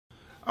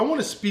I want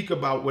to speak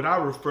about what I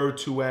refer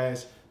to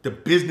as the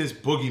business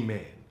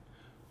boogeyman.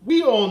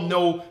 We all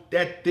know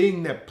that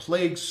thing that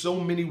plagues so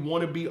many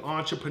wannabe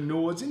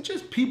entrepreneurs and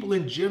just people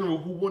in general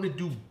who want to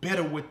do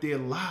better with their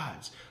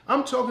lives.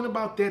 I'm talking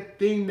about that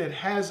thing that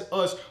has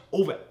us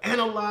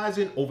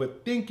overanalyzing,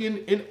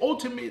 overthinking, and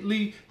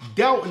ultimately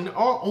doubting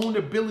our own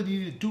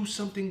ability to do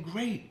something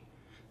great.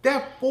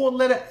 That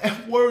four-letter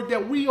F word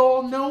that we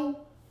all know,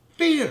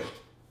 fear.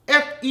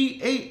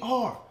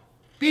 F-E-A-R,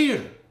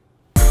 fear.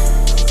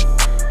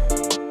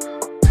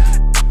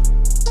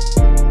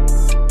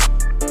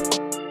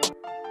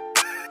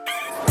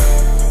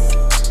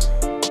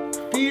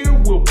 Fear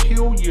will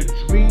kill your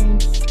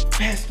dreams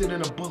faster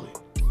than a bullet.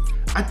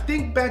 I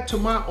think back to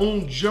my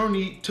own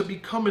journey to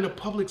becoming a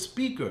public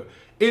speaker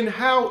and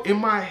how in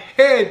my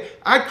head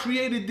I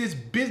created this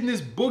business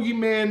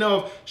boogeyman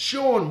of,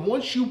 Shawn,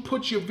 once you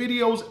put your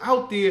videos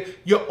out there,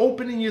 you're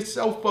opening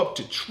yourself up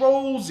to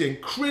trolls and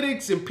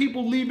critics and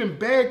people leaving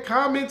bad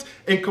comments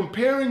and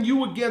comparing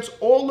you against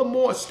all the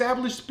more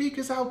established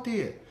speakers out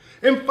there.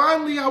 And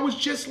finally I was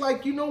just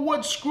like, you know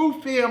what,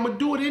 screw fear, I'm gonna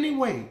do it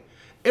anyway.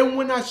 And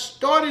when I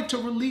started to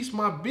release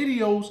my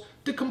videos,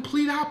 the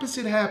complete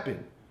opposite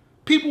happened.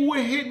 People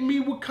were hitting me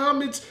with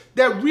comments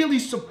that really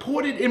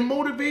supported and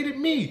motivated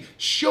me.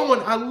 Shawn,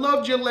 I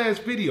loved your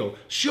last video.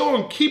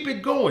 Shawn, keep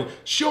it going.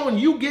 Shawn,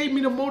 you gave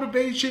me the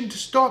motivation to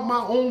start my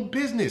own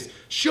business.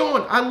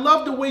 Shawn, I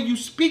love the way you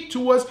speak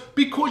to us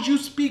because you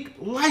speak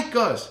like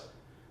us.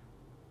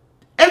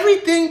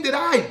 Everything that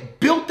I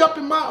built up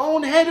in my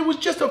own head, it was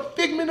just a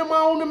figment of my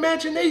own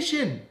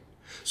imagination.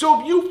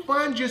 So if you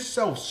find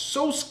yourself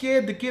so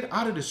scared to get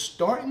out of the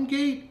starting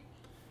gate,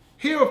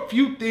 here are a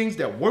few things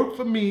that work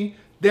for me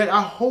that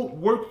I hope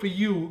work for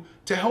you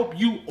to help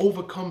you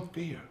overcome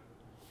fear.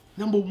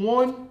 Number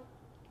one,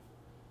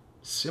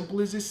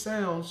 simple as it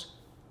sounds,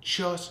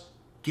 just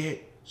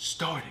get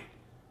started.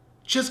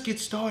 Just get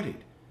started.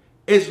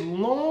 As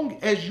long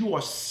as you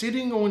are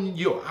sitting on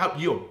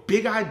your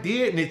big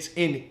idea and it's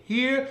in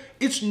here,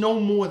 it's no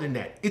more than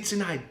that. It's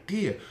an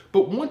idea.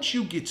 But once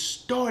you get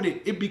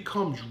started, it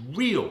becomes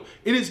real.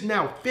 It is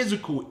now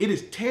physical. It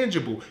is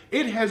tangible.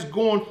 It has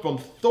gone from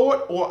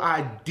thought or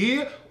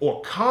idea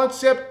or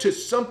concept to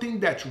something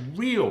that's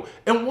real.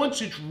 And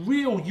once it's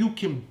real, you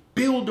can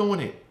build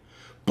on it.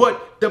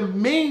 But the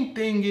main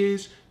thing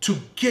is to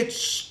get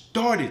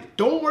started.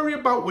 Don't worry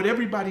about what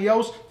everybody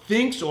else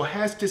thinks or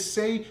has to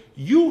say.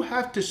 You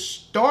have to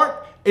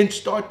start and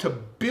start to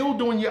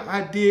build on your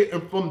idea.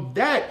 And from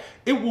that,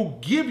 it will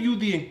give you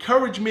the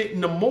encouragement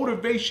and the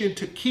motivation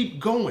to keep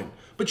going.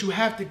 But you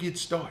have to get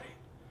started.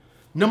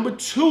 Number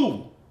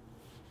two,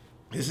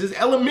 this is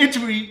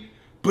elementary,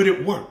 but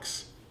it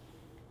works.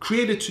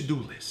 Create a to-do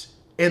list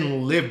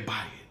and live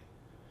by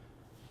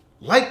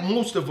it. Like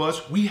most of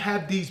us, we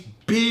have these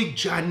big,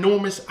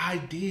 ginormous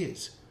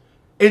ideas.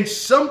 And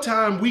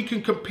sometimes we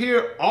can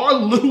compare our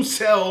little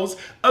selves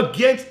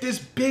against this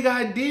big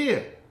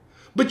idea.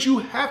 But you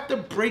have to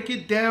break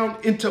it down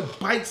into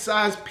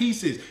bite-sized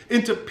pieces,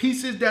 into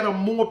pieces that are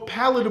more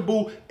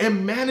palatable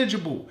and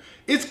manageable.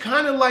 It's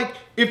kind of like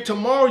if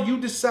tomorrow you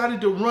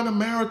decided to run a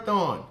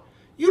marathon.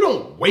 You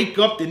don't wake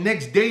up the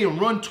next day and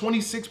run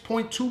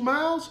 26.2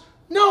 miles.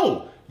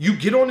 No, you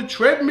get on the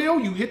treadmill,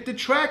 you hit the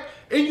track,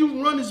 and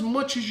you run as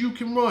much as you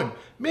can run.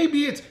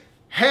 Maybe it's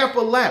half a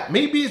lap,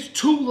 maybe it's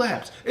 2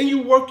 laps, and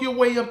you work your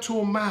way up to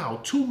a mile,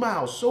 2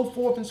 miles, so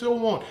forth and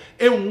so on.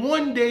 And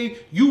one day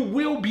you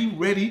will be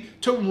ready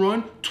to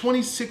run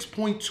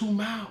 26.2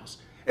 miles.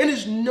 And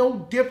it's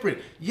no different.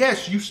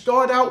 Yes, you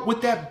start out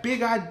with that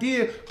big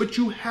idea, but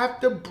you have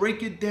to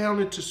break it down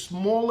into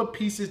smaller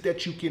pieces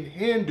that you can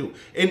handle.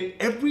 And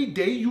every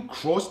day you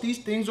cross these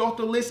things off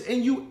the list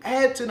and you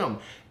add to them.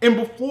 And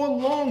before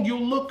long,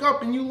 you'll look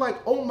up and you're like,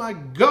 oh my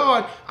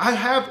God, I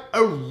have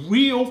a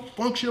real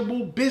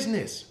functionable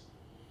business.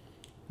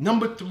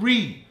 Number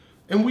three,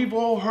 and we've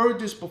all heard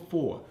this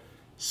before,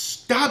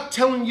 stop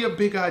telling your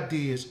big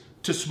ideas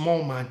to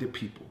small-minded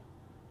people.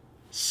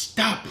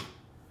 Stop it.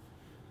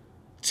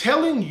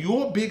 Telling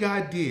your big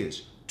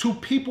ideas to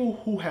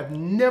people who have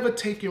never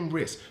taken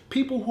risks,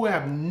 people who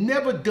have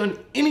never done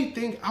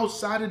anything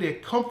outside of their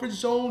comfort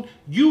zone,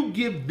 you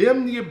give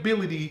them the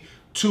ability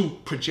to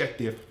project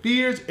their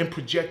fears and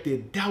project their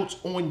doubts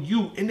on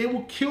you, and they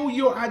will kill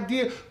your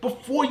idea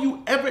before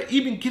you ever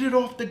even get it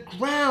off the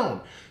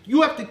ground.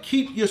 You have to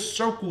keep your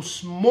circle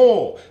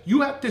small.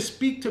 You have to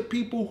speak to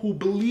people who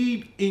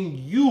believe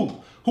in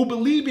you, who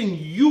believe in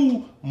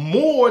you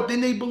more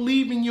than they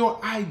believe in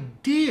your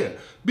idea.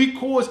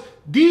 Because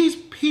these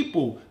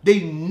people, they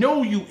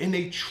know you and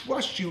they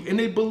trust you and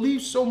they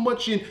believe so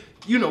much in,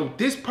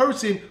 this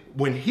person.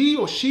 When he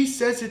or she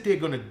says that they're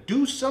going to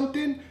do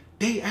something,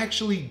 they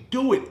actually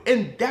do it.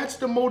 And that's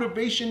the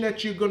motivation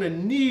that you're going to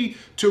need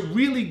to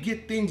really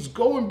get things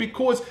going.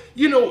 Because,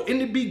 in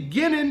the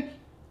beginning,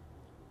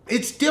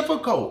 it's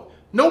difficult.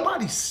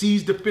 Nobody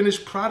sees the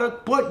finished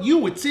product but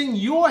you. It's in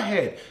your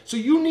head. So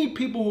you need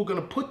people who are going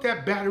to put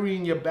that battery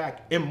in your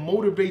back and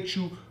motivate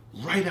you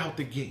right out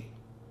the gate.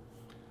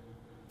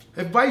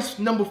 Advice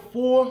number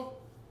 4,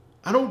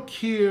 I don't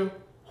care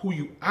who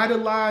you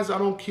idolize. I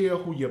don't care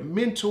who your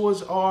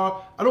mentors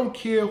are. I don't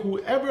care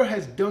whoever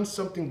has done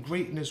something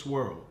great in this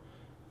world.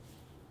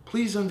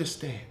 Please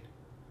understand,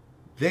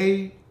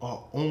 they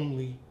are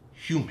only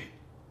human.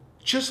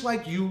 Just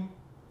like you,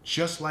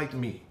 just like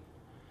me.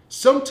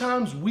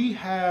 Sometimes we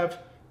have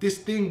this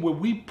thing where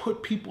we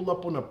put people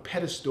up on a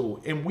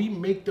pedestal and we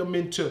make them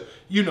into,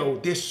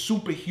 they're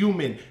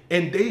superhuman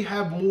and they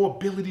have more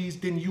abilities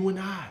than you and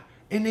I.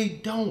 And they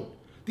don't.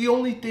 The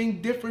only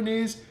thing different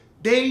is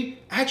they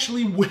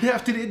actually went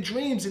after their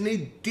dreams and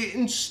they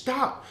didn't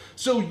stop.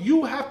 So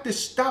you have to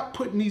stop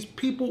putting these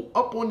people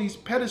up on these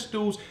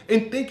pedestals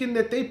and thinking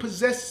that they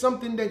possess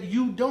something that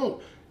you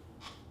don't.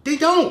 They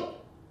don't.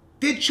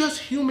 They're just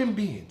human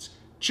beings,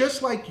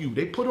 just like you.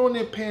 They put on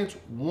their pants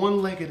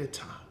one leg at a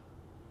time.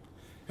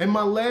 And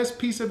my last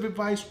piece of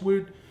advice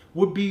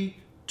would be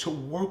to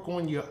work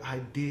on your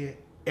idea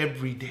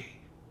every day.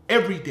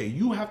 Every day.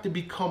 You have to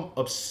become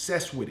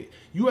obsessed with it.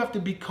 You have to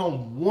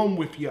become one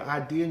with your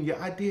idea, and your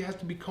idea has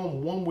to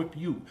become one with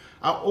you.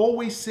 I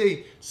always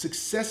say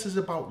success is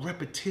about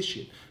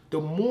repetition. The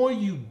more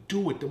you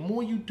do it,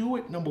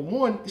 number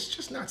one, it's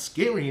just not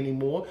scary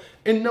anymore.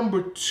 And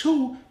number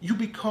two, you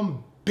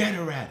become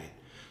better at it.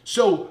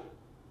 So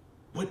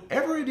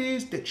whatever it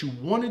is that you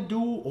want to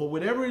do or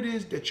whatever it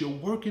is that you're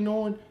working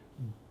on,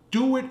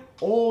 do it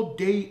all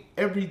day,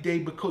 every day,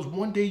 because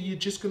one day you're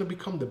just going to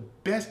become the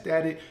best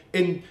at it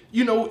and,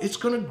 it's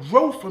going to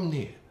grow from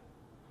there.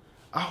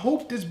 I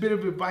hope this bit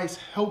of advice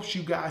helps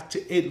you guys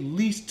to at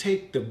least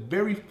take the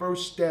very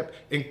first step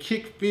and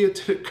kick fear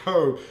to the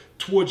curb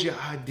towards your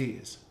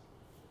ideas.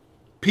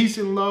 Peace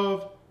and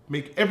love.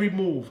 Make every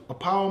move a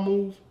power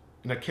move,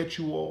 and I'll catch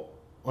you all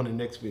on the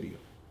next video.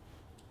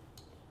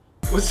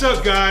 What's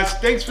up, guys?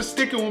 Thanks for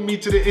sticking with me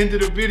to the end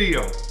of the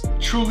video.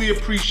 Truly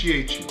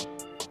appreciate you.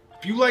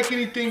 If you like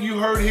anything you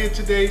heard here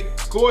today,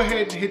 go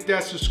ahead and hit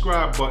that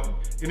subscribe button.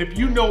 And if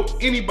you know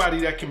anybody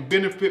that can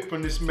benefit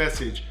from this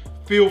message,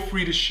 feel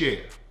free to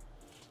share.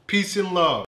 Peace and love.